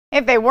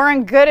If they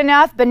weren't good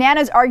enough,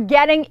 bananas are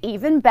getting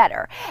even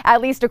better,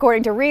 at least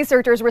according to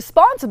researchers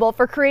responsible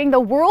for creating the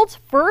world's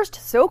first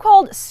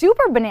so-called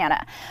super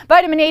banana.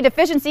 Vitamin A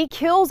deficiency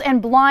kills and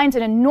blinds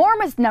an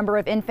enormous number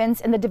of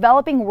infants in the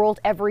developing world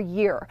every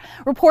year.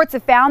 Reports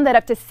have found that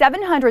up to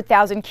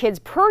 700,000 kids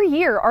per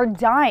year are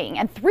dying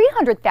and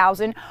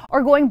 300,000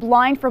 are going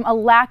blind from a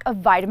lack of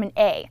vitamin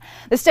A.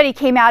 The study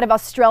came out of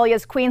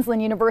Australia's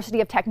Queensland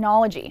University of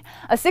Technology.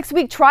 A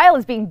 6-week trial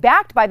is being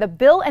backed by the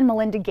Bill and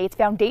Melinda Gates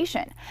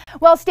Foundation.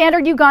 While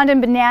standard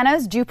Ugandan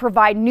bananas do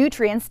provide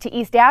nutrients to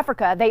East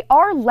Africa, they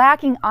are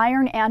lacking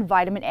iron and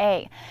vitamin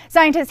A.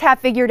 Scientists have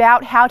figured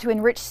out how to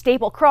enrich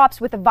staple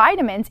crops with the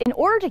vitamins in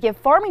order to give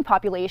farming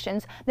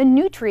populations the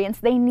nutrients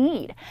they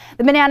need.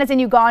 The bananas in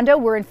Uganda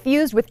were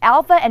infused with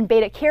alpha and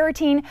beta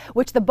carotene,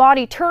 which the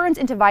body turns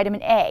into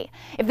vitamin A.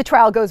 If the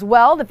trial goes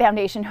well, the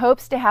foundation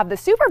hopes to have the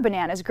super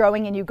bananas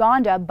growing in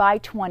Uganda by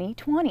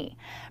 2020.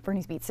 For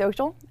Newsbeat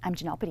Social, I'm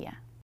Janelle Padilla.